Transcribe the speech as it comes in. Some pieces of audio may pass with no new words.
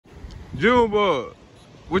Junebug,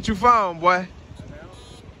 what you found, boy?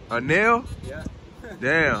 A nail? Yeah.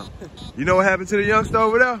 Damn. You know what happened to the youngster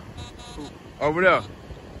over there? Over there.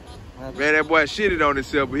 Man, that boy shitted on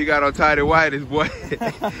himself, but he got on tighty whities, boy.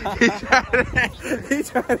 he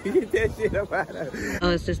trying to get that shit up out of him. Oh,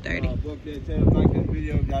 it's just 30. Book that channel, like this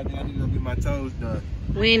video, y'all. I need to go get my toes done.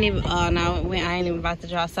 We ain't even, oh no, I ain't even about to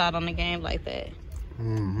draw outside on the game like that.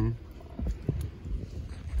 Mm-hmm.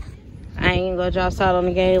 I ain't even gonna draw outside on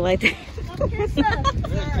the game like that.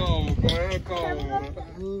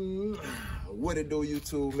 What it do,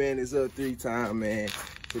 YouTube, man? It's up 3 times, man.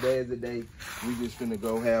 Today is the day we just finna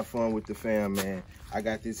go have fun with the fam, man. I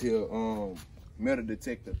got this here metal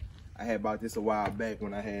detector. I had bought this a while back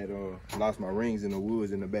when I had lost my rings in the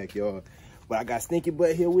woods in the backyard. But I got Stinky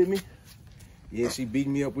Butt here with me. Yeah, she beat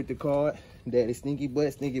me up with the card. Daddy Stinky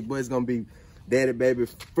Butt. Stinky Butt's gonna be Daddy Baby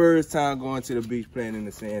first time going to the beach playing in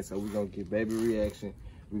the sand. So we're gonna get baby reaction.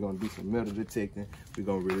 We're gonna do some metal detecting. We're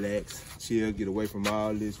gonna relax, chill, get away from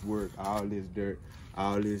all this work, all this dirt,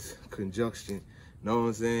 all this conjunction. Know what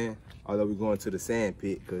I'm saying? Although we're going to the sand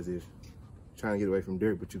pit, because if trying to get away from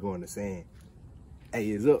dirt, but you're going to sand. Hey,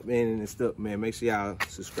 it's up, man, and it's stuff, man. Make sure y'all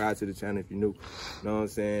subscribe to the channel if you're new. Know what I'm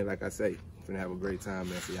saying? Like I say, we're gonna have a great time,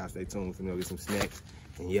 man. So y'all stay tuned. We're gonna get some snacks.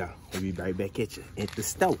 And yeah, we'll be right back at you at the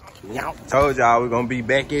store. Y'all. Told y'all we're gonna be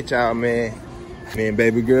back at y'all, man. Me and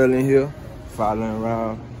baby girl in here, following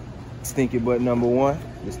around Stinky Butt number 1,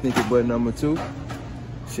 the Stinky Butt number 2.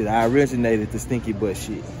 Shit, I originated the Stinky Butt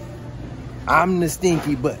shit. I'm the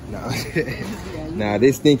Stinky Butt. Nah,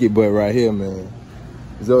 this Stinky Butt right here, man.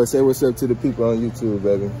 Zoe, say what's up to the people on YouTube,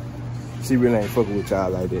 baby. She really ain't fucking with y'all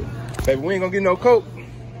like that. Baby, we ain't gonna get no coke.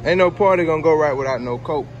 Ain't no party gonna go right without no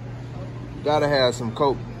coke. Gotta have some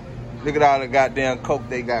coke. Look at all the goddamn coke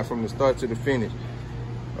they got from the start to the finish.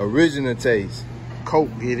 Original taste. Coke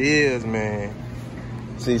it is, man.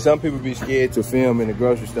 See, some people be scared to film in the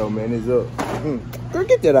grocery store, man. It's up. Girl,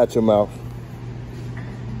 get that out your mouth.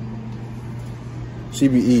 She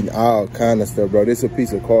be eating all kind of stuff, bro. This is a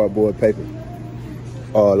piece of cardboard paper.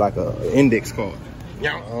 Or like a index card.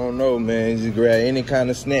 I don't know, man. Just grab any kind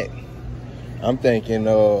of snack. I'm thinking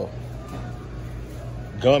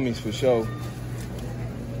gummies for sure.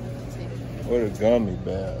 What are gummy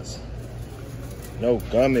bears? No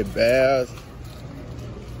gummy bears.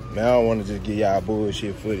 Man, I don't want to just get y'all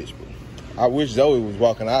bullshit footage, but I wish Zoe was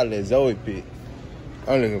walking out of that Zoe pit.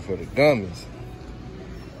 I'm looking for the gummies.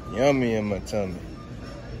 Yummy in my tummy.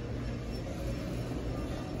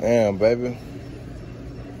 Damn, baby.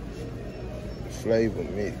 Flavor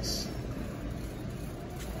mix.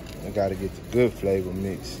 I gotta get the good flavor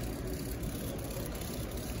mix.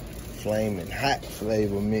 Flaming hot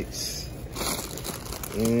flavor mix.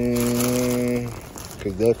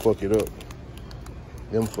 Cause they'll fuck it up.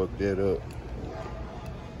 Them fuck that up.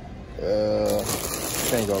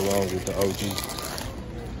 Can't go wrong with the OG.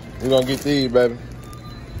 We're gonna get these, baby.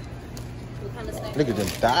 What kind of snack? Look at them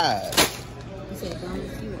thighs. You said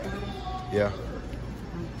gummies? You were gummies? Yeah.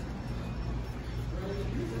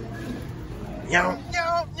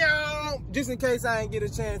 Just in case I ain't get a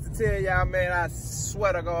chance to tell y'all, man, I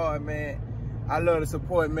swear to God, man, I love the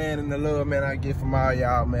support, man, and the love, man, I get from all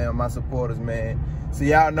y'all, man, my supporters, man. So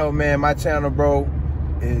y'all know, man, my channel, bro,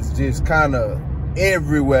 is just kind of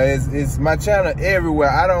everywhere. It's my channel everywhere.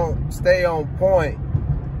 I don't stay on point.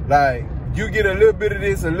 Like, you get a little bit of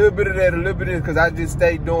this, a little bit of that, a little bit of this, because I just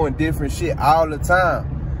stay doing different shit all the time.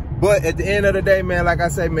 But at the end of the day, man, like I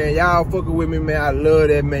say, man, y'all fucking with me, man. I love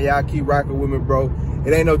that, man. Y'all keep rocking with me, bro.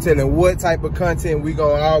 It ain't no telling what type of content we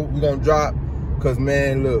gonna drop. Cause,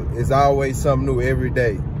 man, look, it's always something new every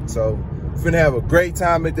day. So, we're finna have a great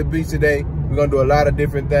time at the beach today. We're gonna do a lot of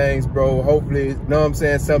different things, bro. Hopefully, you know what I'm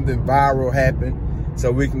saying, something viral happen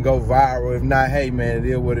so we can go viral. If not, hey, man, it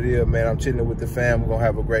is what it is, man. I'm chilling with the fam. We're gonna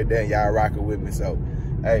have a great day, and y'all rocking with me. So,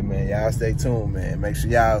 hey, man, y'all stay tuned, man. Make sure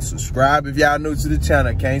y'all subscribe if y'all new to the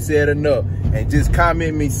channel. Can't say it enough. And just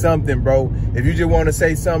comment me something, bro. If you just want to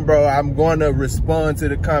say something, bro, I'm going to respond to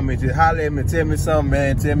the comments. Just holler at me. Tell me something,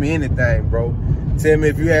 man. Tell me anything, bro. Tell me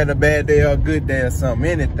if you had a bad day or a good day or something.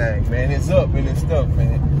 Anything, man. It's up and it's stuff,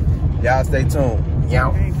 man. Y'all stay tuned.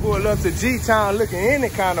 Y'all ain't pull up to G-Town looking any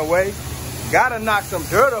kind of way. Gotta knock some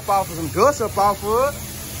dirt up off of some dust up off of it.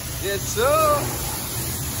 Yes, sir.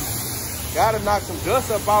 Gotta knock some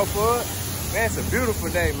dust up off of it. Man, it's a beautiful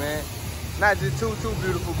day, man. Not just too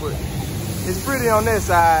beautiful, but it's pretty on that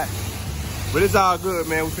side. But it's all good,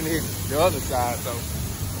 man. We finna hit the other side, so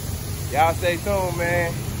y'all stay tuned,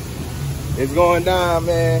 man. It's going down,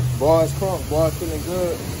 man. Boys crunk, boys feeling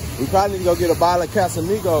good. We probably need to go get a bottle of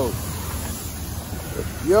Casamigos.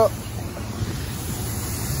 Yup.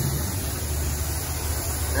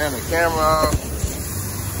 And the camera off.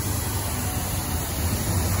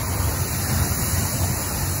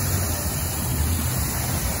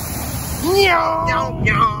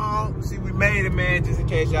 See, we made it, man. Just in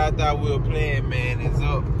case y'all thought we were playing, man. It's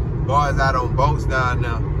up. Boys out on boats down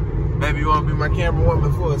there. Baby, you want to be my camera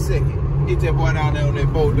woman for a second? Get that boy down there on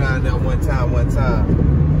that boat down there one time.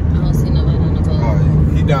 I don't see nobody on the boat. Oh,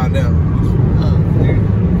 he down there. Oh.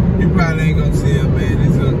 You probably ain't gonna see him, man.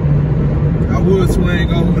 It's up. I would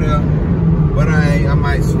swing over there, but I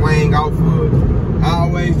might swing off of it. I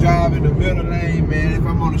always drive in the middle lane, man. If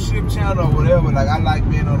I'm on a ship channel or whatever, like I like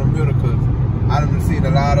being on the middle because I done seen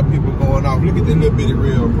a lot of people going off. Look at that little bitty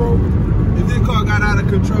reel, bro. If this car got out of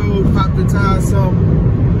control, popped the tire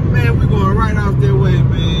something, man, we going right off that way,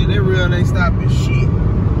 man. That reel ain't stopping shit.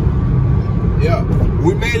 Yeah.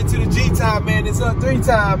 We made it to the G-time, man. It's up 3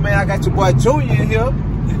 times, man. I got your boy Junior in here.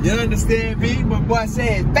 You understand me? My boy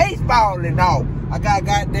said baseball and all. I got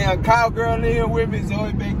goddamn cowgirl in here with me.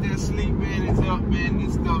 Zoe back there sleep, man. It's up, man.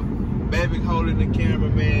 This stuff. Baby holding the camera,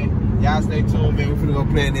 man. Y'all stay tuned, man. We finna go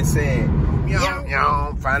play in this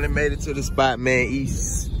sand. Finally made it to the spot, man.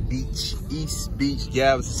 East Beach,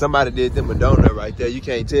 Galveston. Somebody did them a donut right there. You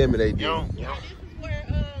can't tell me they did.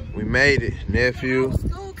 We made it, nephew.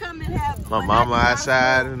 My mama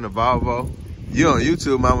outside in the Volvo. You on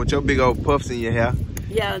YouTube, mama, with your big old puffs in your hair.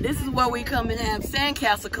 Yeah, this is where we come and have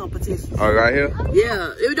sandcastle competitions. Oh, right here?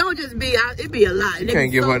 Yeah, it don't just be, it be a lot. You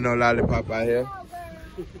can't give her no lollipop out here.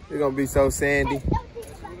 It's gonna be so sandy.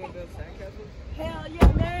 Hell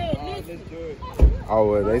yeah, man.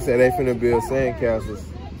 Oh, well, they say they finna build sandcastles.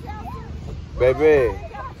 Baby,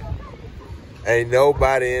 ain't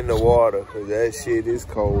nobody in the water because that shit is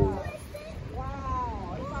cold.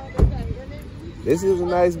 This is a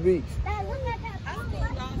nice beach.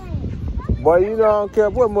 Boy, you don't care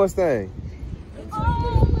what Mustang.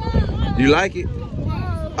 You like it?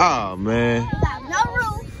 Oh, man.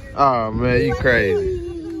 Oh, man, you crazy.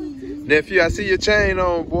 Nephew, I see your chain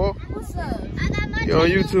on, boy. What's up? You on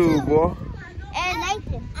YouTube, boy. And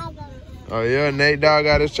Nathan. Oh, yeah, Nate Dogg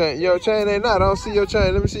got his chain. Your chain ain't not. I don't see your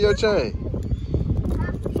chain. Let me see your chain.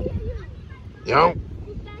 Yo.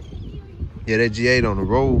 Yeah, that G8 on the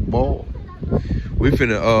road, boy. We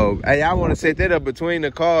finna, hey, I wanna set that up between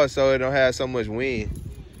the cars so it don't have so much wind.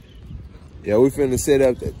 Yeah, we finna set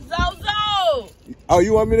up that. Zozo! Oh,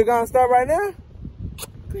 you want me to go and start right now?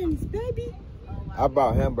 Goodness, baby. I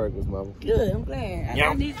bought hamburgers, mama. Good, I'm glad.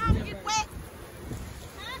 Yeah. I need to get wet.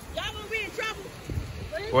 Y'all gonna be in trouble.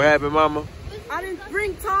 What happened, mama? I didn't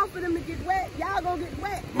bring Tom for them to get wet. Y'all gonna get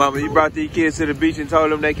wet. Mama, you brought these kids to the beach and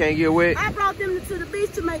told them they can't get wet? I brought them to the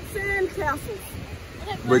beach to make sand castles.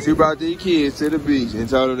 But you brought these kids to the beach and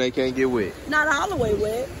told them they can't get wet. Not all the way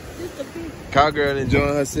wet. Just the beach. Cowgirl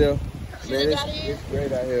enjoying herself. Man, it's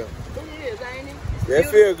great out here. It is, ain't it? That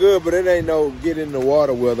feel good, but it ain't no get in the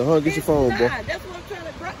water weather, huh? Get your phone, boy. That's what I'm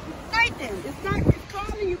trying to break. Nathan, it's not, it's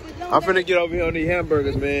calling you, but don't. I'm finna get over here on these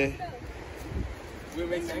hamburgers, man. We'll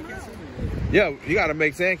make sandcastles? Yeah, you gotta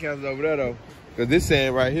make sandcastles over there, though. Because this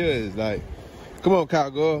sand right here is like, come on,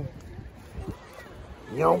 cowgirl.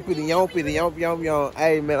 Yom. Hey,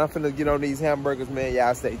 man, I'm finna get on these hamburgers, man.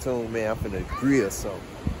 Y'all stay tuned, man. I'm finna grill some.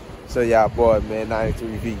 So y'all boy, man,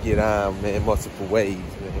 93 feet get on, man, multiple ways,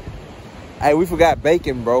 man. Hey, we forgot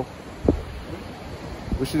bacon, bro.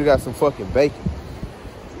 We should've got some fucking bacon.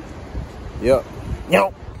 Yup.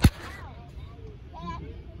 Yo.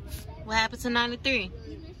 What happened to 93?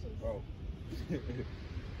 Give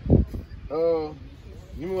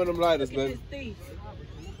me one of them lighters, baby.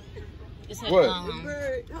 It's What?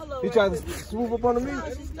 Bird, hello, He tried to swoop up on the meat? no,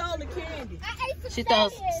 she stole the candy. She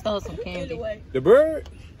stole some candy. Anyway, The bird?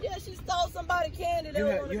 yeah, she stole somebody's candy.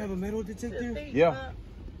 You have a metal detector? Yeah.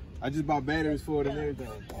 I just bought batteries for it and everything.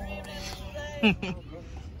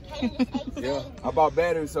 Yeah, I bought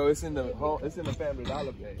batteries, so it's in the family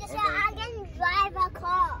dollar bag. So I can drive a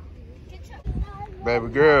car. Baby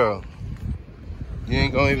girl, you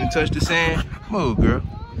ain't gonna even touch the sand? Move, girl.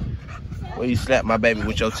 Well, you slap my baby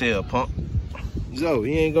with your tail, punk.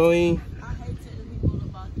 Zoe, you ain't gonna eat? I hate telling people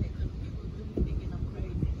about that because people do be thinking I'm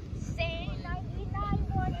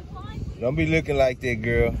crazy. Don't be looking like that,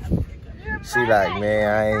 girl. She like, man,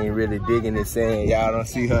 I ain't really digging this sand. Y'all don't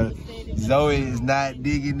see her. Zoe is not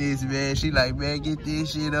digging this, man. She like, man, get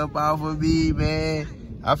this shit up off of me, man.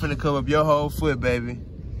 I'm finna come up your whole foot, baby.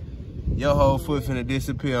 Your whole foot finna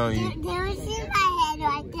disappear on you. Can we see my head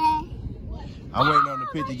right there? I'm waiting on the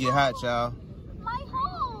pit to get hot, y'all. My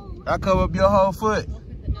hole. I come up your whole foot.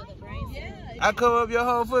 I come up your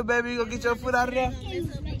whole foot, baby. You gonna get your foot out of there?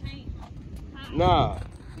 Nah.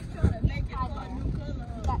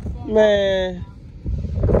 Man,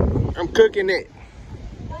 I'm cooking it.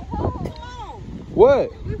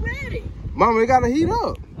 What? We ready. Mama, it gotta heat up.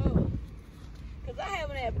 Oh. Cause I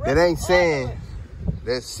haven't had breakfast. That ain't sand.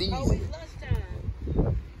 That's Oh, season. it's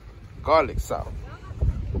lunchtime. Garlic sauce.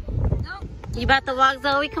 You about to walk,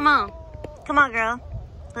 Zoe? Come on. Come on, girl.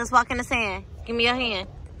 Let's walk in the sand. Give me your hand.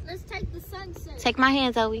 Let's take the sunset. Take my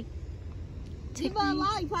hand, Zoe. Give her a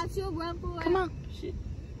lollipop, she'll run for it. Come on.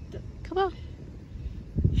 Come on.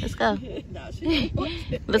 Let's go. No, she don't want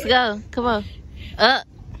it. Let's go. Come on. Up.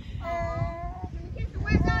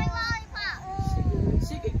 Where's our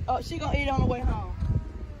lollipop? She gonna eat on the way home.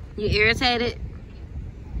 You irritated?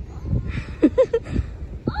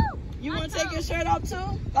 You wanna take your shirt off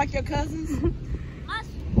too? Like your cousins?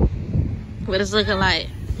 What it's looking like?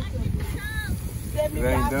 It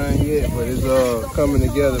ain't done yet, but it's coming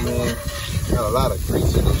together, man. Got a lot of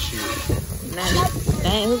grease in this shit.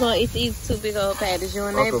 Dang, who's gonna eat these two big old patties? You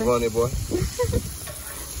and Uncle neighbor? Bunny boy. You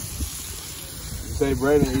say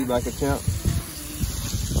Braden eat like a champ.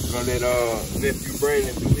 We're gonna let nephew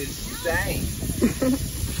Braden do his thing.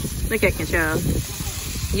 Look at Control.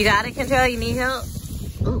 You got it, Control? You need help?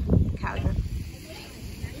 Ooh, cowgirl.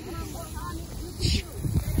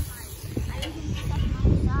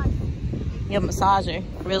 Your massager,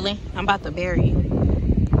 really? I'm about to bury you.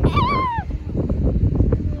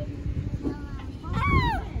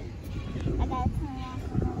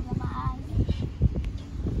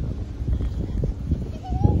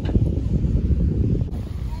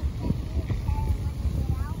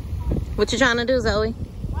 What you trying to do, Zoe?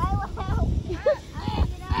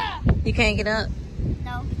 You can't get up?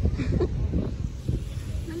 No.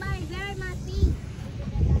 Somebody buried my feet.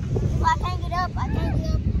 Well, I can't get up. I can't get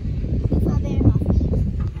up. If I bury my feet.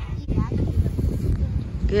 Yeah, I can get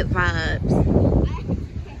up. Good vibes.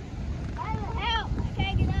 Help! I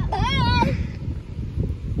can't get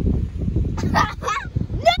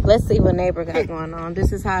up. Let's see what neighbor got going on.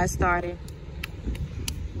 This is how it started.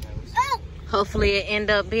 Hopefully it end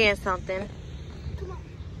up being something.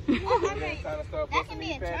 That can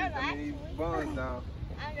be a turtle.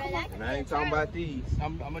 And I ain't talking about these.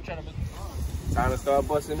 I'm gonna try to. Time to start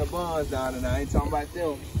busting the buns down, and I ain't talking about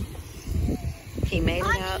them. He made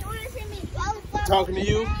it out. Talking to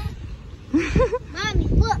you? Mommy,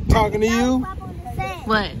 look. Talking to you?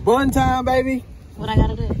 What? Bun time, baby. What I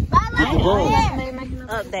gotta do? Bun.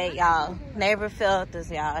 Update, y'all. Neighbor felt this,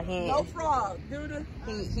 y'all. No frog, dude.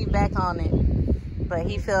 He back on it, but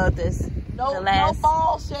he felt this No, the last no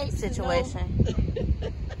ball shapes. situation.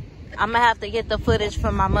 I'm gonna have to get the footage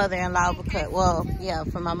from my mother-in-law because, well, yeah,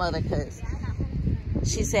 from my mother, because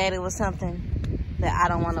she said it was something that I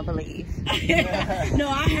don't want to believe. No,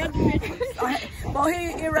 I have the pictures. Oh,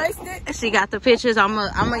 he erased it. She got the pictures. I'm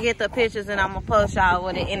gonna get the pictures and I'm gonna post y'all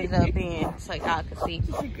what it ended up being so y'all can see.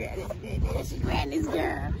 She grabbed this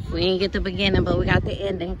girl. We didn't get the beginning, but we got the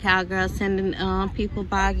ending. Cowgirl sending people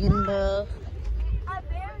by getting love. I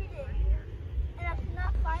buried it, and I could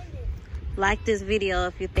not find it. Like this video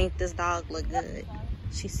if you think this dog look good.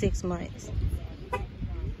 She's 6 months.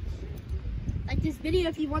 Like this video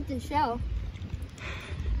if you want the shell.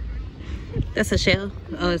 That's a shell.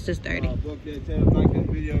 Oh, it's just dirty. Like this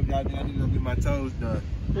video, I need to go get my toes done.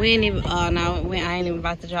 We ain't even. Oh no, I ain't even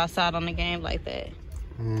about to draw side on the game like that.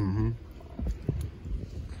 Mm-hmm.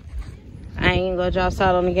 I ain't even gonna draw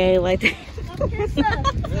side on the game like that.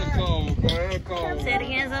 Say it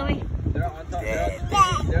again, Zoe.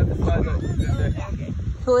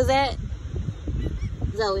 Who is that?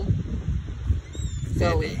 Zoe.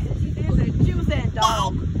 Zoe. She was saying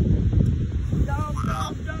dog.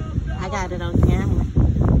 I got it on camera.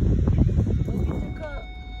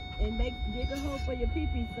 And dig a hole for your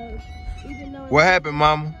pee-pee, so even though. What happened,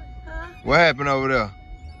 Mama? Huh? What happened over there?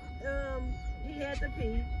 He had to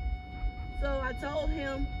pee. So I told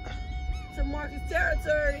him to mark his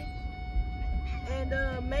territory and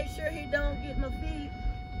make sure he don't get my feet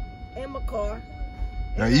in my car.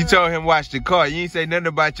 Now, you told him watch the car. You ain't say nothing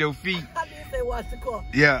about your feet. I didn't say watch the car.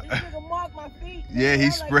 Yeah. This nigga marked my feet. Yeah, he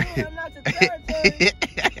sprayed. Like, I'm not your territory.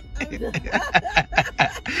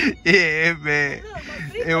 Yeah, man.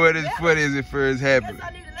 It wasn't as funny as it first happened.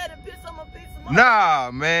 I need to let him piss on my feet some more.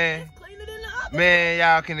 Nah, man. It's cleaner than the other. Man,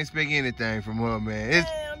 y'all can expect anything from her, man. It's,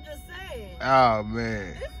 Man, I'm just saying. oh,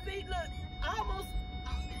 man. His feet look almost,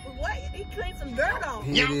 wait, he cleaned some dirt off.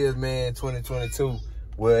 Here it is, man, 2022.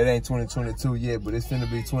 Well, it ain't 2022 yet, but it's finna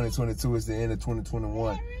be 2022. It's the end of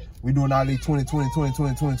 2021. We doing all these 2020,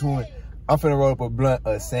 2020, 2020. I'm finna roll up a blunt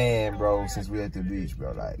of sand, bro, since we at the beach,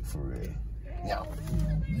 bro. Like, for real. Yeah.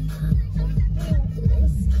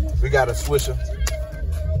 We got a swisher.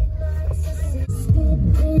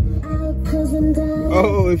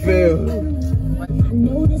 Oh, it fell.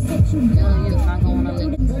 You're not gonna wanna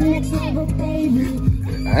live.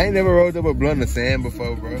 I ain't never rolled up a blunt of sand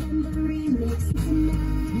before, bro.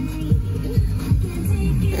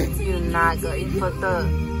 You're not good. You fucked up.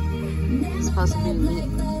 It's supposed to be me.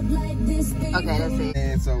 Okay, that's it.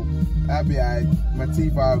 And so, I'll be alright. My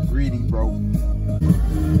teeth all greedy, bro.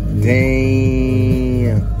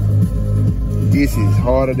 Damn. This is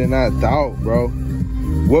harder than I thought, bro.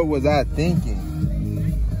 What was I thinking?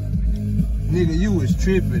 Nigga, you was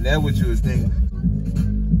tripping. That's what you was thinking.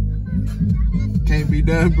 Can't be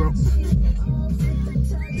done, bro.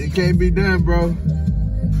 It can't be done, bro.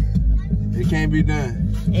 It can't be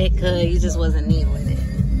done. It could. You just wasn't neat with it.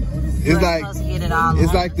 It's like,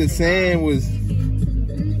 it's like the sand was,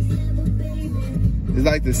 it's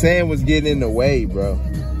like the sand was getting in the way, bro.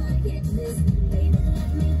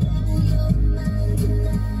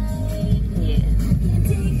 Yeah.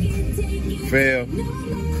 Fail.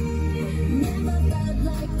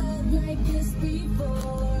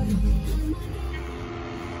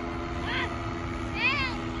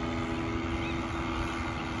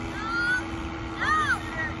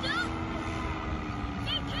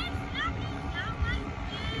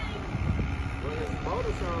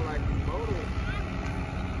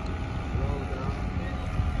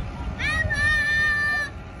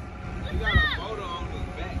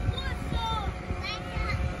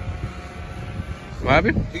 What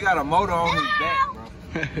happened? He got a motor on his back, bro.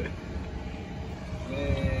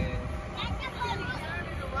 Man.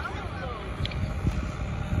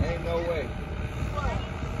 Ain't no way.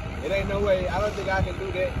 It ain't no way. I don't think I can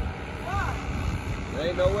do that. There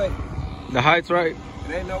ain't no way. The height's right.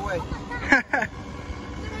 It ain't no way.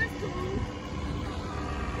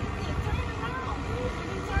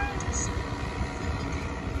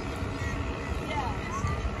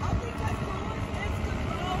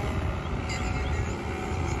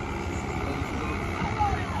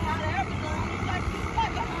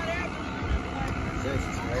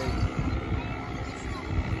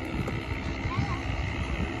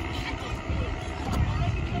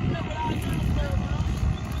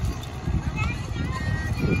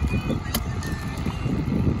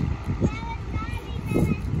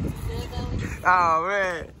 Oh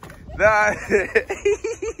man, nah.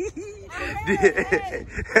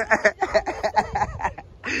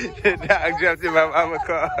 Dog jumped in my mama's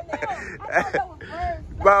car.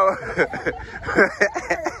 Mama,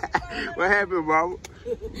 what happened, mama?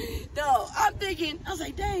 No, I'm thinking, I was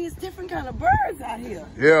like, dang, it's different kind of birds out here.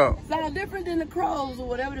 Yeah. Sound different than the crows or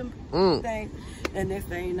whatever them things. And next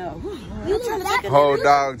thing you know, Whole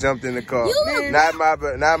dog jumped in the car.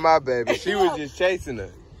 Not my baby. She was just chasing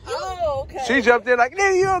her. oh, okay. She jumped in like,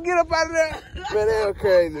 nigga, you don't get up out of there. Man, they were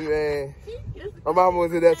crazy, man. My mama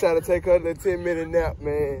was in there trying to take her little 10-minute nap,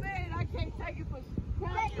 man. Man, I can't take it for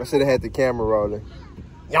I should have had the camera rolling.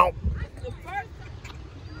 Yomp.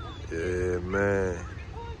 Yeah, man.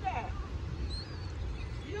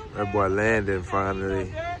 That boy landed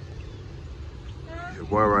finally. The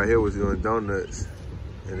boy right here was doing donuts.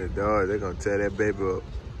 And the dog, they're gonna tear that baby up.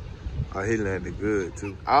 Oh, he landed good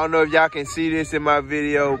too. I don't know if y'all can see this in my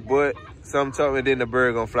video, but something told me then the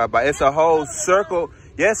bird gonna fly by. It's a whole circle.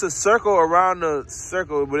 Yeah, it's a circle around the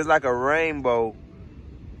circle, but it's like a rainbow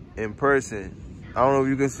in person. I don't know if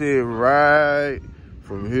you can see it right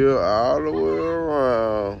from here all the way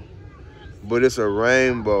around, but it's a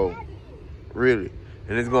rainbow, really.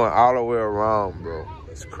 And it's going all the way around, bro.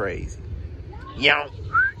 It's crazy. Yow.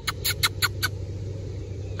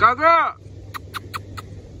 Go, girl.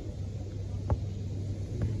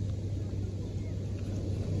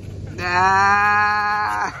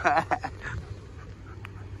 Nah.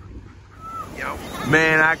 Yo.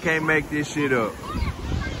 Man, I can't make this shit up.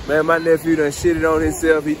 Man, my nephew done shitted on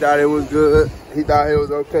himself. He thought it was good. He thought it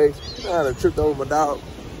was okay. I done tripped over my dog.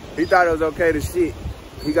 He thought it was okay to shit.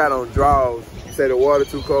 He got on draws. He said the water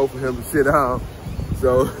too cold for him to sit down.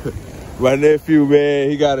 So, my nephew, man,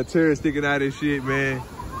 he got a turd sticking out his shit, man.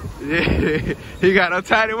 Yeah, he got no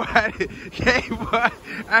tiny white. Hey, boy.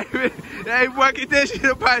 Hey, boy, get that shit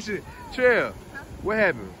up out you. Trail, what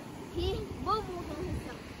happened? He boo-booed on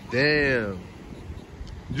himself. Damn.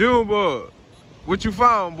 June boy, what you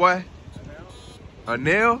found, boy? A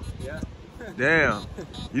nail? Yeah. Damn.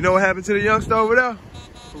 You know what happened to the youngster over there?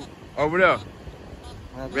 Over there.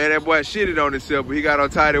 Man, that boy shitted on himself, but he got on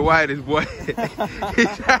tidy white, this boy. he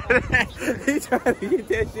trying to get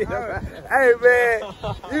that shit up. Hey, man,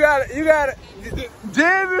 you gotta,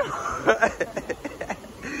 damn it.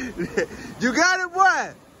 You got it,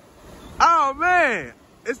 boy? Oh, man.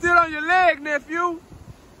 It's still on your leg, nephew.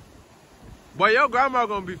 Boy, your grandma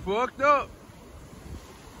gonna be fucked up.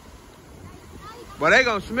 Boy, they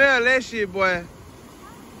gonna smell that shit, boy.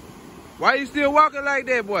 Why you still walking like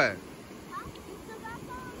that, boy?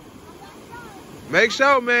 Make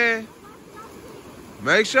sure, man.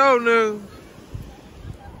 Make sure, nigga.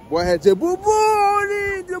 Boy had to boo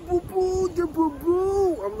boo, the boo boo, the boo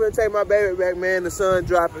boo. I'm gonna take my baby back, man. The sun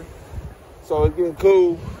dropping, so it's getting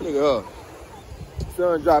cool. Look at her.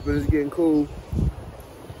 Sun dropping, it's getting cool.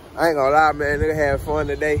 I ain't gonna lie, man. Nigga had fun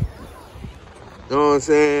today. You know what I'm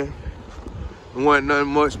saying? It wasn't nothing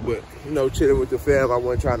much, but you know, chilling with the fam. I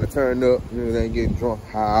wasn't trying to turn up. Niggas ain't getting drunk,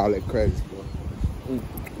 high, all that crazy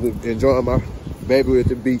stuff. Enjoying my baby at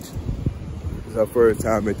the beach. It's her first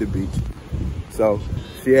time at the beach, so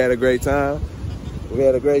she had a great time. We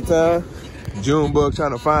had a great time. Junebug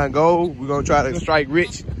trying to find gold. We're gonna try to strike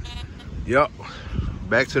rich. Yup.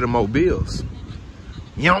 Back to the mobiles.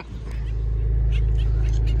 Yup.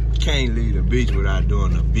 Can't leave the beach without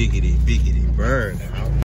doing a biggity burn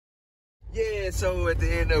out. Yeah, so at the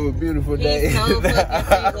end of a beautiful day. He's so fucking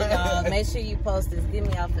single, y'all. Make sure you post this. Get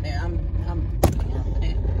me off of there. I'm off of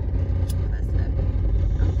there.